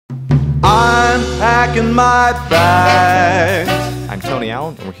packing my bags. I'm Tony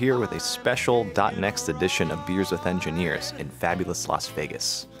Allen, and we're here with a special .next edition of Beers with Engineers in fabulous Las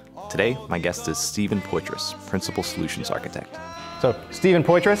Vegas. Today, my guest is Steven Poitras, Principal Solutions Architect. So, Steven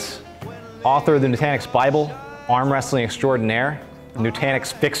Poitras, author of the Nutanix Bible, arm wrestling extraordinaire,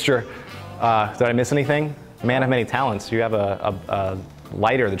 Nutanix fixture. Did I miss anything? Man of many talents. You have a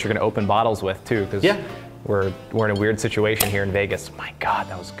lighter that you're going to open bottles with too, because yeah. we're in a weird situation here in Vegas. My God,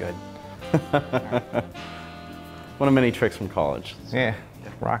 that was good. One of many tricks from college. Yeah,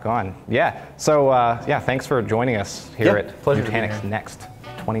 rock on. Yeah, so yeah, thanks for joining us here at Nutanix Next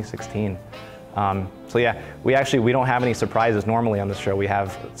 2016. So yeah, we don't have any surprises normally on this show. We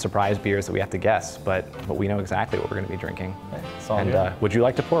have surprise beers that we have to guess, but we know exactly what we're going to be drinking. And would you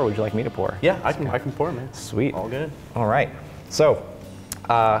like to pour, or would you like me to pour? Yeah, I can pour, man. Sweet. All good. All right. So,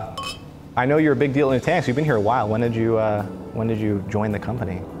 I know you're a big deal in Nutanix. You've been here a while. When did you join the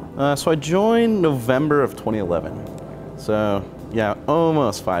company? So I joined November of 2011. So yeah,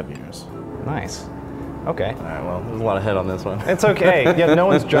 almost 5 years. Nice. Okay. All right. Well, there's a lot of head on this one. It's okay. Yeah, no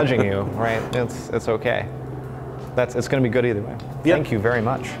one's judging you, right? It's okay. It's going to be good either way. Yep. Thank you very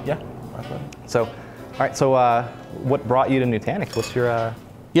much. Yeah. So, all right. So, what brought you to Nutanix? What's your?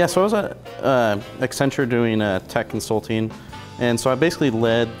 Yeah. So I was at Accenture doing tech consulting, and so I basically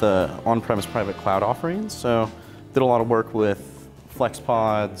led the on-premise private cloud offerings. So did a lot of work with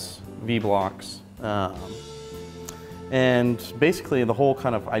FlexPods, vBlocks, and basically the whole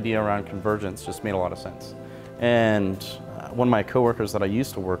kind of idea around convergence just made a lot of sense. And one of my coworkers that I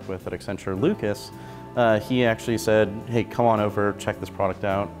used to work with at Accenture, Lucas, he actually said, hey, come on over, check this product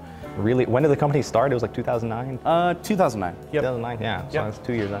out. Really? When did the company start? It was like 2009? 2009. Yep. 2009, yeah. So that's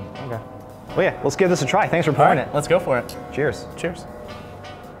 2 years then. Okay. Well, yeah, let's give this a try. Thanks for pouring it. Let's go for it. Cheers. Cheers.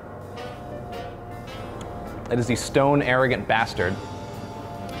 It is the Stone Arrogant Bastard.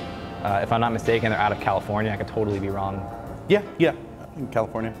 If I'm not mistaken, they're out of California. I could totally be wrong. Yeah, in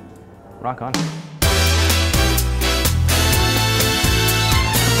California. Rock on.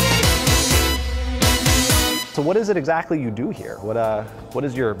 So what is it exactly you do here? What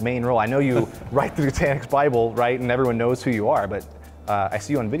is your main role? I know you write the Nutanix Bible, right, and everyone knows who you are, but I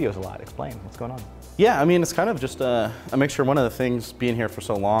see you on videos a lot. Explain, what's going on? Yeah, I mean, it's kind of just a mixture. One of the things being here for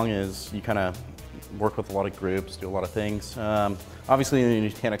so long is you kind of work with a lot of groups, do a lot of things. Obviously, the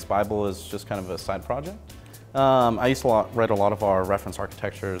Nutanix Bible is just kind of a side project. I used to write a lot of our reference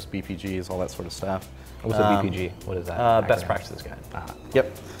architectures, BPGs, all that sort of stuff. What's a BPG? What is that? Best practices guide.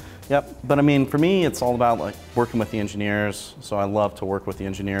 Yep. But I mean, for me, it's all about like working with the engineers. So I love to work with the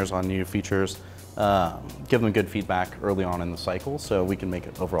engineers on new features, give them good feedback early on in the cycle, so we can make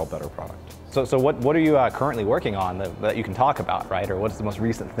an overall better product. So what are you currently working on that you can talk about, right? Or what's the most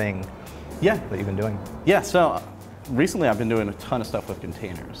recent thing? Yeah. That you've been doing? Yeah, so recently I've been doing a ton of stuff with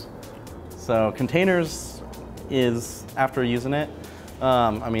containers. So containers is, after using it,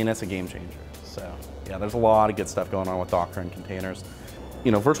 I mean, it's a game changer. So yeah, there's a lot of good stuff going on with Docker and containers.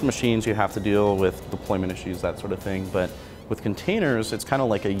 You know, virtual machines, you have to deal with deployment issues, that sort of thing. But with containers, it's kind of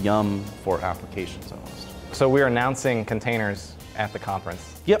like a yum for applications almost. So we're announcing containers at the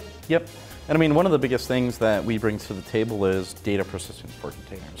conference. Yep. And I mean, one of the biggest things that we bring to the table is data persistence for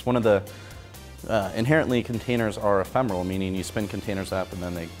containers. One of the inherently, containers are ephemeral, meaning you spin containers up and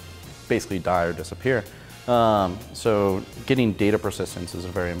then they basically die or disappear. So getting data persistence is a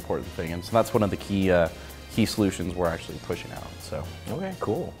very important thing, and so that's one of the key solutions we're actually pushing out. So okay,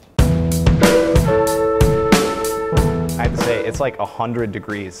 cool. I have to say, it's like 100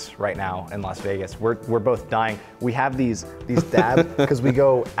 degrees right now in Las Vegas. We're both dying. We have these dabs because we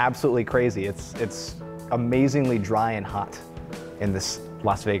go absolutely crazy. It's amazingly dry and hot in this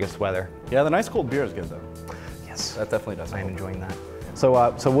Las Vegas weather. Yeah, the nice cold beer is good though. Yes, that definitely does. I'm enjoying that. So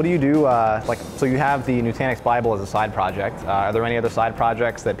what do you do? So you have the Nutanix Bible as a side project. Are there any other side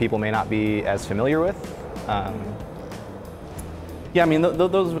projects that people may not be as familiar with? Yeah, I mean,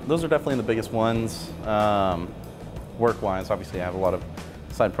 those are definitely the biggest ones. Work-wise, obviously I have a lot of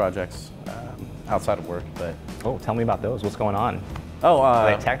side projects outside of work, but... Oh, tell me about those. What's going on? Oh,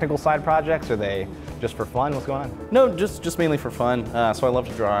 are they technical side projects? Are they just for fun? What's going on? No, just mainly for fun. So I love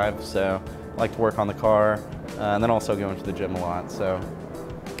to drive, so I like to work on the car, and then also go into the gym a lot, so...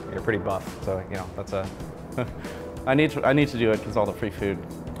 You're pretty buff, so, you know, that's a... I need to do it because all the free food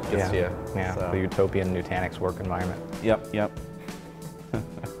gets to you. Yeah, so. The utopian Nutanix work environment. Yep.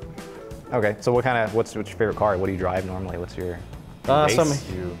 Okay, so what's your favorite car? What do you drive normally? What's your race?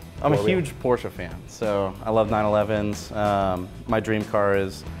 I'm a huge Porsche fan, so I love 911s. My dream car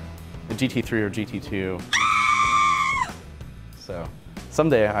is a GT3 or GT2. So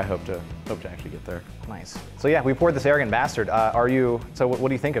someday I hope to actually get there. Nice. So yeah, we poured this arrogant bastard. So what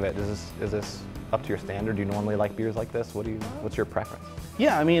do you think of it? Is this up to your standard? Do you normally like beers like this? What's your preference?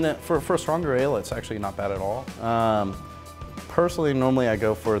 Yeah, I mean, for a stronger ale, it's actually not bad at all. Personally, normally I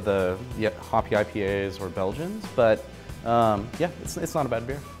go for the hoppy IPAs or Belgians, but yeah, it's not a bad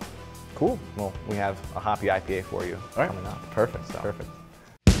beer. Cool. Well, we have a hoppy IPA for you coming up. Perfect. So. Perfect.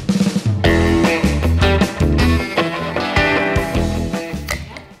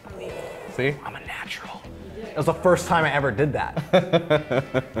 See? I'm a natural. It was the first time I ever did that.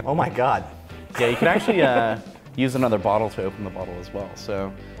 Oh my God. Yeah, you can actually use another bottle to open the bottle as well.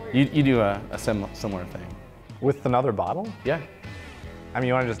 So you do a similar thing. With another bottle? Yeah. I mean,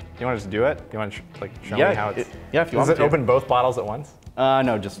 you want to just do it? You want to show me how it's? Yeah, if you want to. Does it to. open both bottles at once?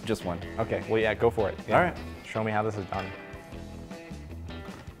 No, just one. Okay. Well, yeah, go for it. Yeah. All right. Show me how this is done.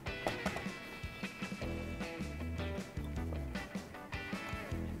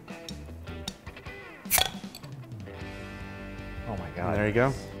 Oh my God. There you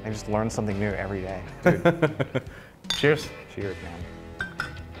go. I just learn something new every day. Dude. Cheers. Cheers, man.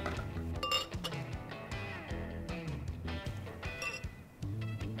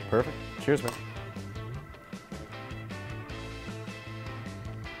 Perfect. Cheers, man.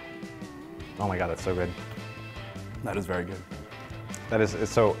 Oh my God, that's so good. That is very good. That is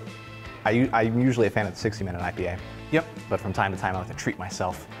so. I'm usually a fan of the 60-minute IPA. Yep. But from time to time, I like to treat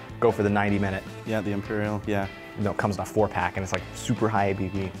myself. Go for the 90-minute. Yeah, the Imperial. Yeah. You know, it comes in a 4-pack and it's like super high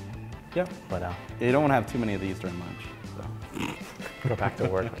ABV. Yeah. But you don't want to have too many of these during lunch. So. Go back to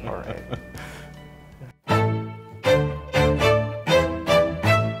work. All right.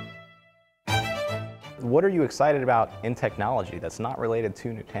 What are you excited about in technology that's not related to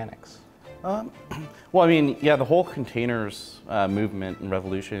Nutanix? Well, I mean, yeah, the whole containers movement and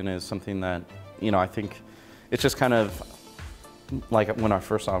revolution is something that, I think it's just kind of like when I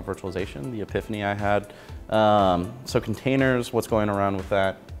first saw virtualization, the epiphany I had. So containers, what's going around with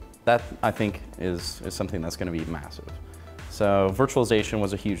that I think is something that's going to be massive. So virtualization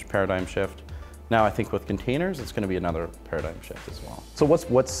was a huge paradigm shift. Now I think with containers, it's going to be another paradigm shift as well. So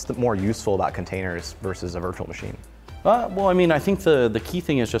what's more useful about containers versus a virtual machine? Well, I mean, I think the key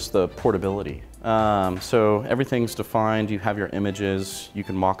thing is just the portability. So everything's defined, you have your images, you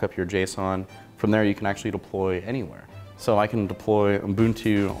can mock up your JSON. From there, you can actually deploy anywhere. So I can deploy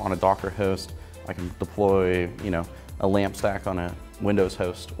Ubuntu on a Docker host. I can deploy, a LAMP stack on a Windows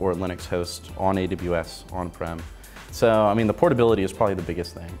host or a Linux host on AWS on-prem. So, I mean, the portability is probably the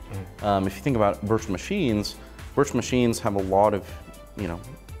biggest thing. If you think about virtual machines have a lot of,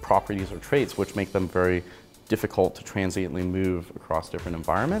 properties or traits which make them very difficult to transiently move across different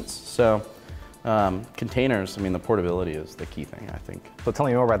environments. So, containers, I mean, the portability is the key thing, I think. So tell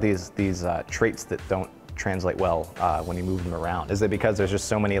me more about these traits that don't translate well when you move them around. Is it because there's just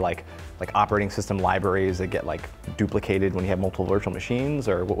so many like operating system libraries that get like duplicated when you have multiple virtual machines,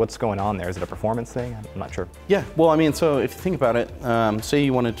 or what's going on there? Is it a performance thing? I'm not sure. Yeah, well, I mean, so if you think about it, say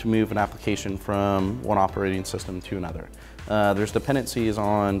you wanted to move an application from one operating system to another. There's dependencies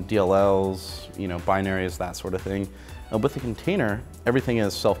on DLLs, binaries, that sort of thing. With a container, everything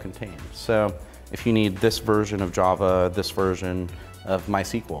is self-contained. So if you need this version of Java, this version of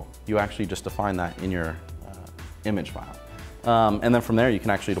MySQL, you actually just define that in your image file. And then from there, you can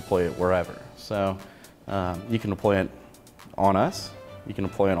actually deploy it wherever. So you can deploy it on us, you can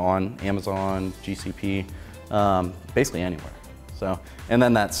deploy it on Amazon, GCP, basically anywhere. So, and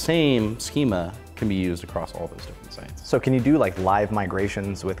then that same schema can be used across all those different sites. So can you do like live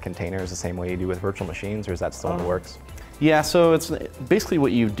migrations with containers the same way you do with virtual machines, or is that still in the works? Yeah, so it's basically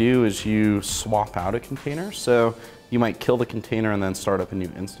what you do is you swap out a container. So you might kill the container and then start up a new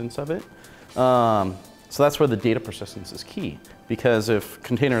instance of it. So that's where the data persistence is key, because if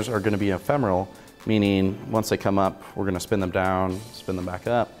containers are going to be ephemeral, meaning once they come up, we're going to spin them down, spin them back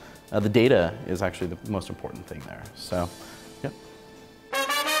up, the data is actually the most important thing there. So, yep.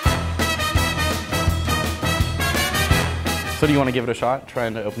 So do you want to give it a shot,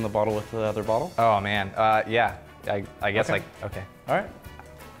 trying to open the bottle with the other bottle? Oh man, yeah. I guess okay. Okay. All right,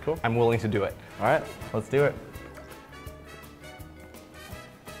 cool. I'm willing to do it. All right, let's do it.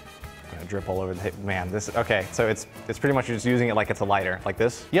 Gonna drip all over the man. This okay. So it's pretty much just using it like it's a lighter, like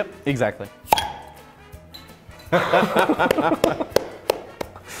this. Yep, exactly. I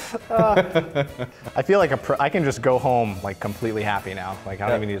feel like I can just go home like completely happy now. Like I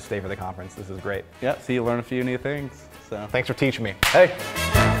don't even need to stay for the conference. This is great. Yep. So you learn a few new things. So thanks for teaching me. Hey.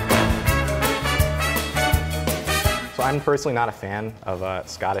 So I'm personally not a fan of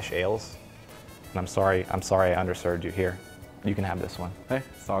Scottish ales, and I'm sorry I underserved you here. You can have this one. Hey,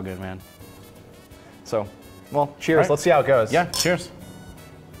 it's all good, man. So, well, cheers. Right. Let's see how it goes. Yeah, cheers.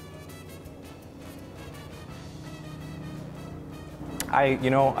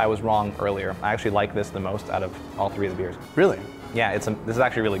 I was wrong earlier. I actually like this the most out of all three of the beers. Really? Yeah, this is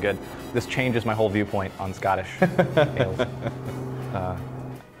actually really good. This changes my whole viewpoint on Scottish ales.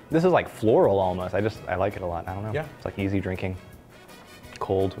 This is like floral almost. I like it a lot. I don't know. Yeah. It's like easy drinking,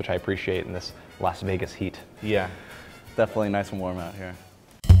 cold, which I appreciate in this Las Vegas heat. Yeah, definitely nice and warm out here.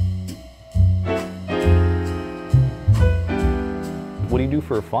 What do you do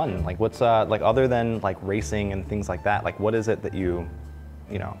for fun? Like what's like other than like racing and things like that? Like what is it that you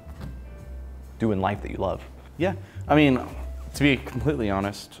do in life that you love? Yeah, I mean, to be completely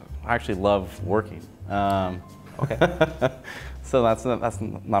honest, I actually love working. Okay. So that's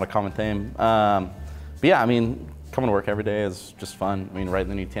not a common theme. But yeah, I mean, coming to work every day is just fun. I mean,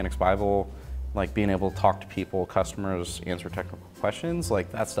 writing the Nutanix Bible, like being able to talk to people, customers, answer technical questions,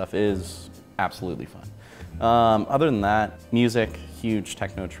 like that stuff is absolutely fun. Other than that, music, huge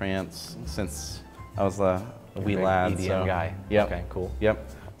techno trance since I was a wee lad. EDM guy. Yep. Okay, cool.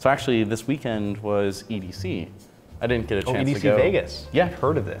 Yep. So actually, this weekend was EDC. I didn't get a chance EDC to go. Vegas. Yeah. I've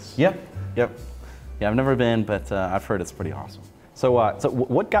heard of this. Yep. Yep. Yeah, I've never been, but I've heard it's pretty awesome. So,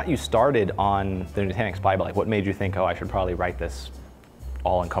 what got you started on the Nutanix Bible? Like, what made you think, oh, I should probably write this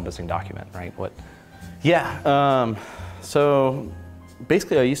all-encompassing document, right? What? Yeah. So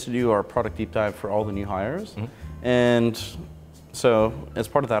basically, I used to do our product deep dive for all the new hires, and so as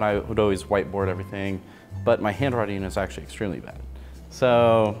part of that, I would always whiteboard everything, but my handwriting is actually extremely bad.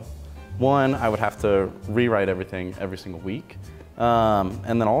 So one, I would have to rewrite everything every single week,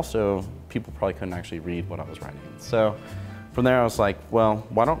 and then also people probably couldn't actually read what I was writing. So from there, I was like, well,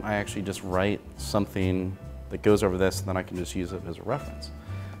 why don't I actually just write something that goes over this, and then I can just use it as a reference.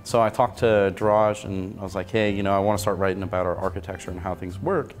 So I talked to Diraj, and I was like, hey, I want to start writing about our architecture and how things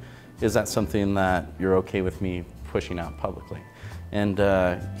work. Is that something that you're okay with me pushing out publicly? And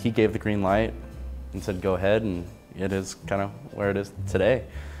he gave the green light and said, go ahead, and it is kind of where it is today.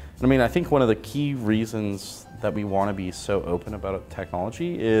 And I mean, I think one of the key reasons that we want to be so open about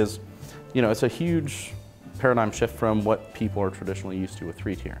technology is, it's a huge paradigm shift from what people are traditionally used to with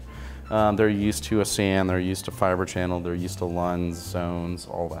 3-tier. They're used to a SAN, they're used to fiber channel, they're used to LUNs, zones,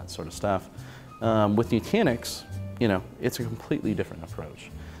 all that sort of stuff. With Nutanix, it's a completely different approach.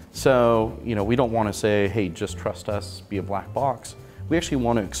 So, we don't want to say, hey, just trust us, be a black box. We actually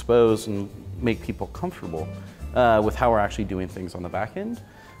want to expose and make people comfortable with how we're actually doing things on the back end.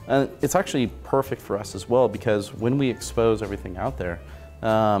 It's actually perfect for us as well, because when we expose everything out there,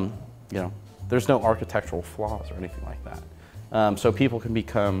 there's no architectural flaws or anything like that. So people can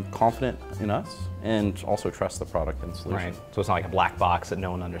become confident in us and also trust the product and solution. Right. So it's not like a black box that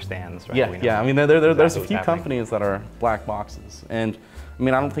no one understands, right? Yeah. I mean, there's a few companies that are black boxes, and I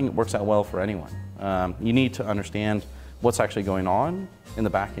mean, I don't think it works out well for anyone. You need to understand what's actually going on in the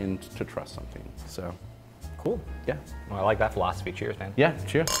back end to trust something. So, cool. Yeah. Well, I like that philosophy. Cheers, man. Yeah.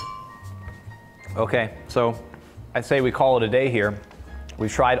 Cheers. Okay. So, I'd say we call it a day here.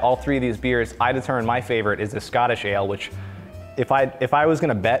 We've tried all three of these beers. I determined my favorite is the Scottish Ale, which if I was going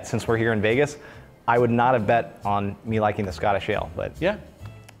to bet, since we're here in Vegas, I would not have bet on me liking the Scottish Ale, but yeah,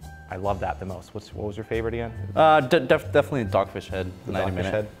 I love that the most. What was your favorite again? Definitely Dogfish Head. The Dogfish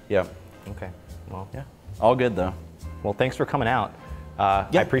Head? Yeah. Okay. Well, yeah. All good though. Well, thanks for coming out. I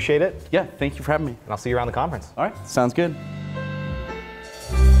appreciate it. Yeah. Thank you for having me. And I'll see you around the conference. All right. Sounds good.